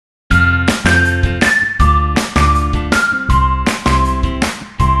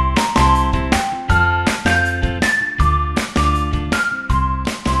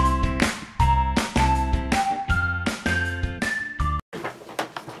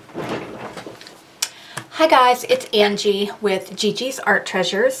Hi guys, it's Angie with Gigi's Art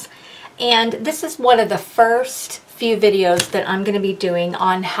Treasures, and this is one of the first few videos that I'm going to be doing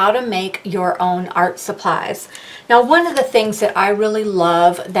on how to make your own art supplies. Now, one of the things that I really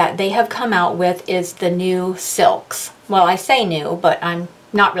love that they have come out with is the new silks. Well, I say new, but I'm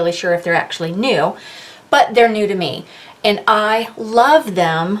not really sure if they're actually new, but they're new to me. And I love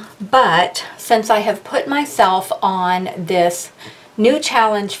them, but since I have put myself on this new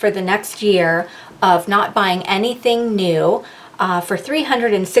challenge for the next year of not buying anything new for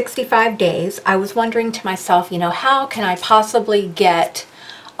 365 days, I was wondering to myself, how can I possibly get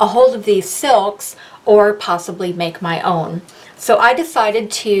a hold of these silks or possibly make my own? So I decided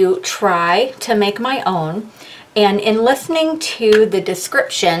to try to make my own, and in listening to the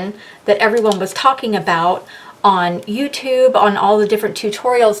description that everyone was talking about on YouTube, on all the different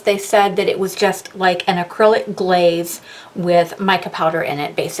tutorials, they said that it was just like an acrylic glaze with mica powder in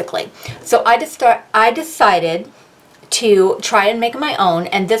it, basically. So I decided to try and make my own,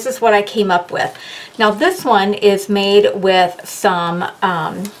 and this is what I came up with. Now this one is made with some,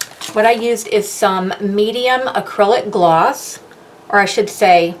 what I used is some medium acrylic gloss, or I should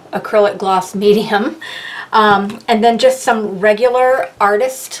say acrylic gloss medium, and then just some regular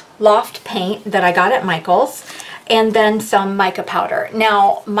artist loft paint that I got at Michael's, and then some mica powder.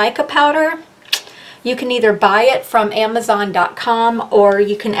 Now, mica powder, you can either buy it from Amazon.com or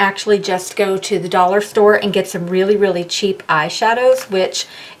you can actually just go to the dollar store and get some really, really cheap eyeshadows, which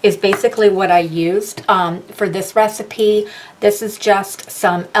is basically what I used for this recipe. This is just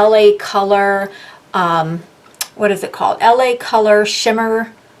some LA Color, what is it called? LA Color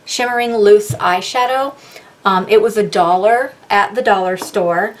Shimmering Loose Eyeshadow. It was $1 at the dollar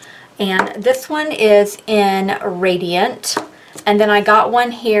store, and this one is in Radiant, and then I got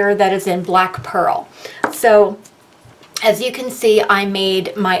one here that is in Black Pearl. So as you can see, I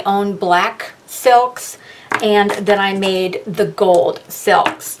made my own black silks, and then I made the gold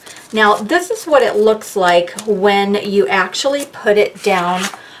silks. Now this is what it looks like when you actually put it down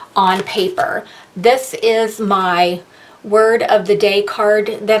on paper. This is my word of the day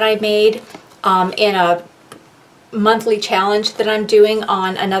card that I made in a monthly challenge that I'm doing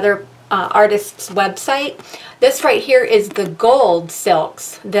on another artist's website. This right here is the gold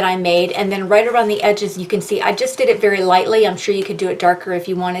silks that I made, and then right around the edges you can see I just did it very lightly. I'm sure you could do it darker if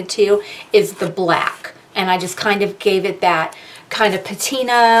you wanted to, is the black, and I just kind of gave it that kind of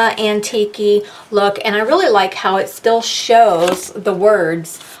patina antique-y look, and I really like how it still shows the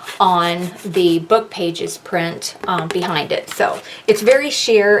words on the book pages print behind it. So it's very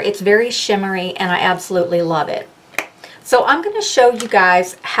sheer, it's very shimmery, and I absolutely love it. So I'm going to show you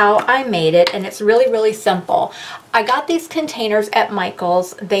guys how I made it, and it's really, really simple. I got these containers at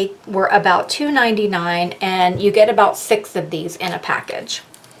Michael's. They were about $2.99, and you get about 6 of these in a package.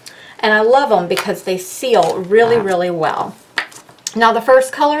 And I love them because they seal really, really well. Now the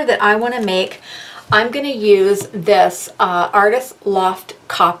first color that I want to make, I'm going to use this Artist Loft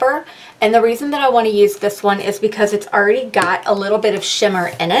Copper, and the reason that I want to use this one is because it's already got a little bit of shimmer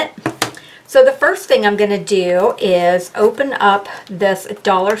in it. So the first thing I'm going to do is open up this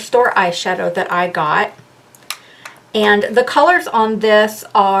dollar store eyeshadow that I got, and the colors on this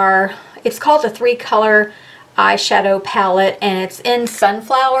are, it's called a 3-color eyeshadow palette, and it's in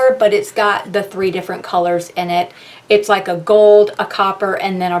Sunflower, but it's got the 3 different colors in it. It's like a gold, a copper,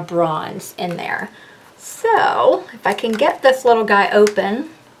 and then a bronze in there. So if I can get this little guy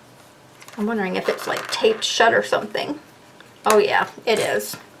open, I'm wondering if it's like taped shut or something. Oh yeah, it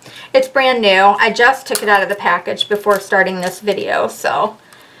is. It's brand new. I just took it out of the package before starting this video, so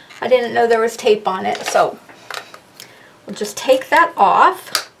I didn't know there was tape on it. So we'll just take that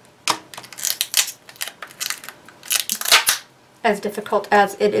off, as difficult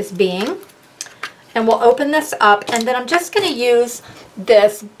as it is being, and we'll open this up, and then I'm just going to use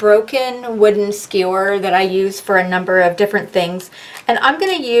this broken wooden skewer that I use for a number of different things, and I'm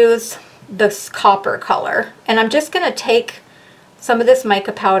going to use this copper color, and I'm just going to take some of this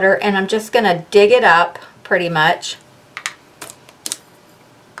mica powder, and I'm just going to dig it up pretty much.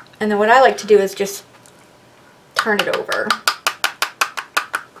 And then what I like to do is just turn it over.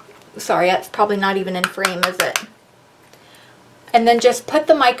 Sorry, that's probably not even in frame, is it? And then just put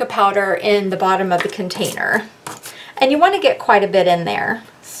the mica powder in the bottom of the container. And you want to get quite a bit in there.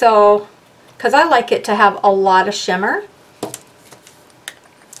 So, because I like it to have a lot of shimmer.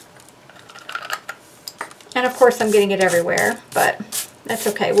 And of course I'm getting it everywhere, but that's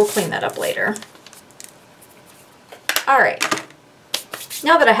okay. We'll clean that up later. Alright,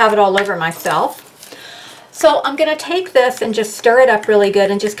 now that I have it all over myself, so I'm going to take this and just stir it up really good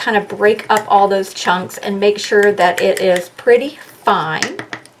and just kind of break up all those chunks and make sure that it is pretty fine.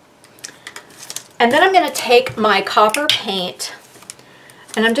 And then I'm going to take my copper paint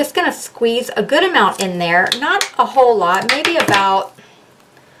and I'm just going to squeeze a good amount in there. Not a whole lot, maybe about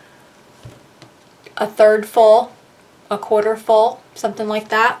a third full, a quarter full, something like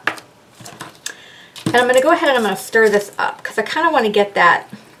that. And I'm going to go ahead and I'm going to stir this up because I kind of want to get that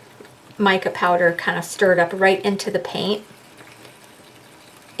mica powder kind of stirred up right into the paint.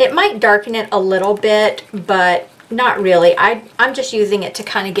 It might darken it a little bit, but not really. I'm just using it to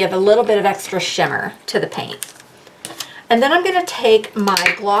kind of give a little bit of extra shimmer to the paint. And then I'm going to take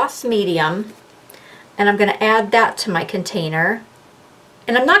my gloss medium and I'm going to add that to my container.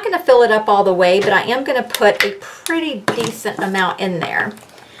 And I'm not going to fill it up all the way, but I am going to put a pretty decent amount in there.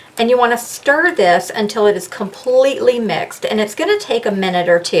 And you want to stir this until it is completely mixed. And it's going to take a minute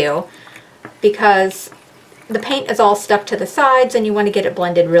or two because the paint is all stuck to the sides and you want to get it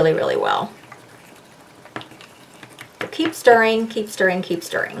blended really, really well. So keep stirring, keep stirring, keep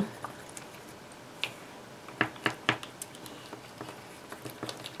stirring.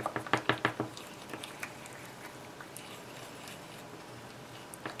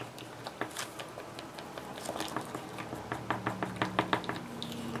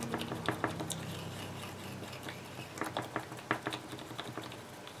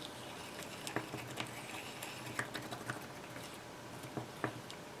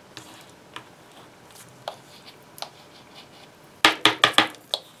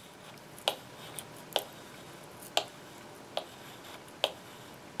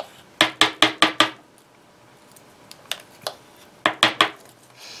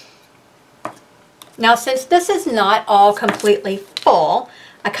 Now, since this is not all completely full,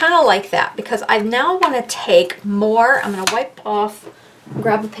 I kind of like that because I now want to take more. I'm going to wipe off,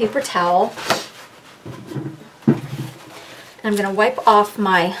 grab a paper towel, and I'm going to wipe off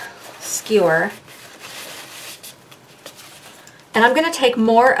my skewer. And I'm going to take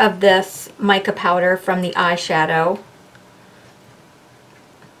more of this mica powder from the eyeshadow.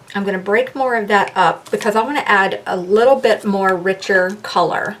 I'm going to break more of that up because I want to add a little bit more richer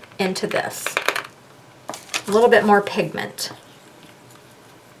color into this. A little bit more pigment.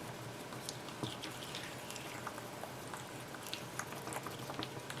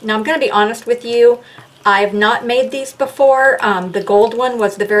 Now I'm going to be honest with you, I've not made these before. The gold one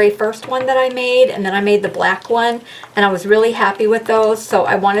was the very first one that I made, and then I made the black one, and I was really happy with those, so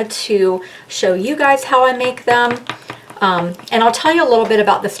I wanted to show you guys how I make them. And I'll tell you a little bit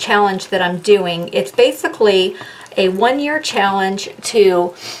about this challenge that I'm doing. It's basically a 1-year challenge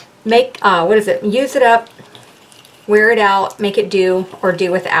to make, use it up, wear it out, make it do, or do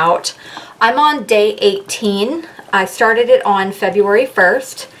without. I'm on day 18. I started it on February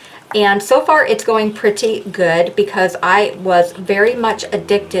 1st, and so far it's going pretty good because I was very much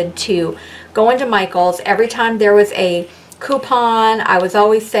addicted to going to Michael's. Every time there was a coupon, I was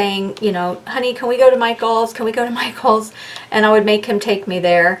always saying, you know, honey, can we go to Michael's? Can we go to Michael's? And I would make him take me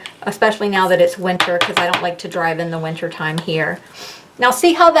there, especially now that it's winter because I don't like to drive in the winter time here. Now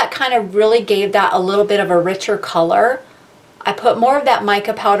see how that kind of really gave that a little bit of a richer color? I put more of that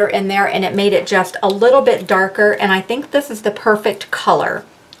mica powder in there and it made it just a little bit darker, and I think this is the perfect color.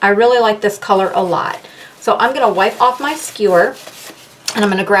 I really like this color a lot. So I'm going to wipe off my skewer and I'm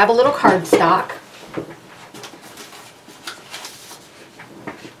going to grab a little cardstock.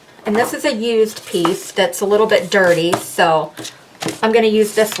 And this is a used piece that's a little bit dirty, so I'm going to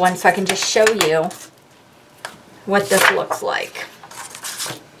use this one so I can just show you what this looks like.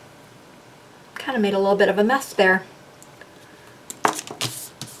 Kind of made a little bit of a mess there.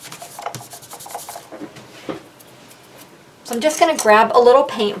 So I'm just going to grab a little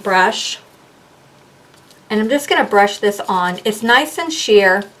paintbrush and I'm just going to brush this on. It's nice and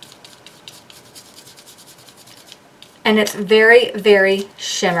sheer and it's very, very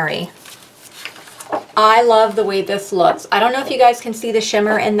shimmery. I love the way this looks. I don't know if you guys can see the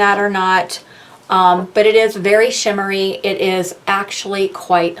shimmer in that or not, but it is very shimmery. It is actually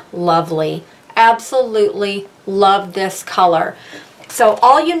quite lovely. Absolutely love this color. So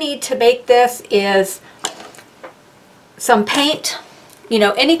all you need to make this is some paint, you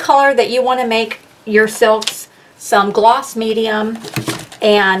know, any color that you want to make your silks, some gloss medium,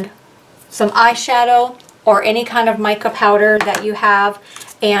 and some eyeshadow or any kind of mica powder that you have,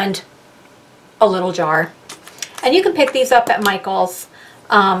 and a little jar. And you can pick these up at Michael's.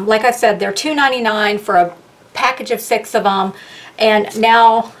 Like I said, they're $2.99 for a package of 6 of them. And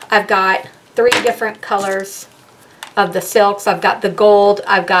now I've got 3 different colors of the silks. I've got the gold,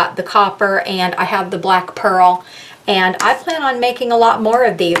 I've got the copper, and I have the black pearl. And I plan on making a lot more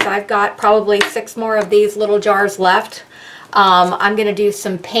of these. I've got probably 6 more of these little jars left. I'm going to do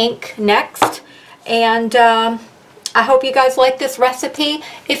some pink next. And I hope you guys like this recipe.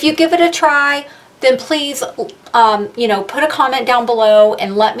 If you give it a try, then please, you know, put a comment down below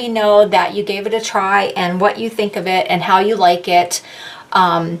and let me know that you gave it a try and what you think of it and how you like it.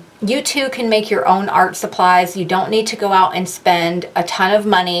 You too can make your own art supplies. You don't need to go out and spend a ton of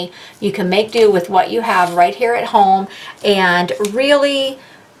money. You can make do with what you have right here at home and really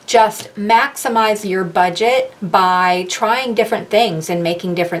just maximize your budget by trying different things and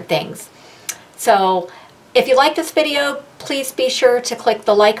making different things. So if you like this video, please be sure to click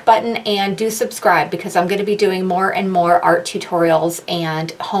the like button and do subscribe, because I'm going to be doing more and more art tutorials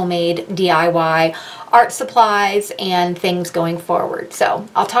and homemade DIY art supplies and things going forward. So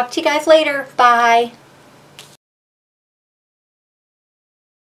I'll talk to you guys later. Bye.